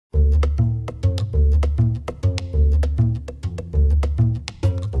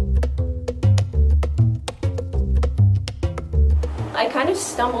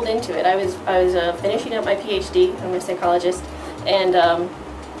stumbled into it. I was finishing up my PhD. I'm a psychologist, and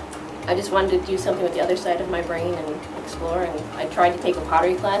I just wanted to do something with the other side of my brain and explore. And I tried to take a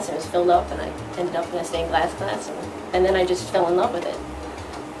pottery class, and it was filled up, and I ended up in a stained glass class, and then I just fell in love with it.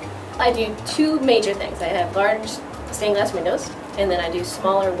 I do two major things. I have large stained glass windows, and then I do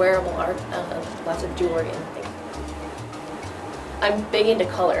smaller wearable art, lots of jewelry and things. I'm big into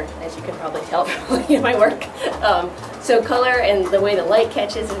color, as you can probably tell from looking at my work. So color and the way the light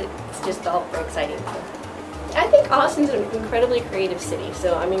catches it, it's just all very exciting. I think Austin's an incredibly creative city,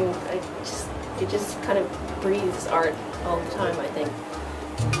 so I mean, it just kind of breathes art all the time, I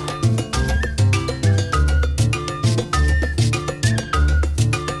think.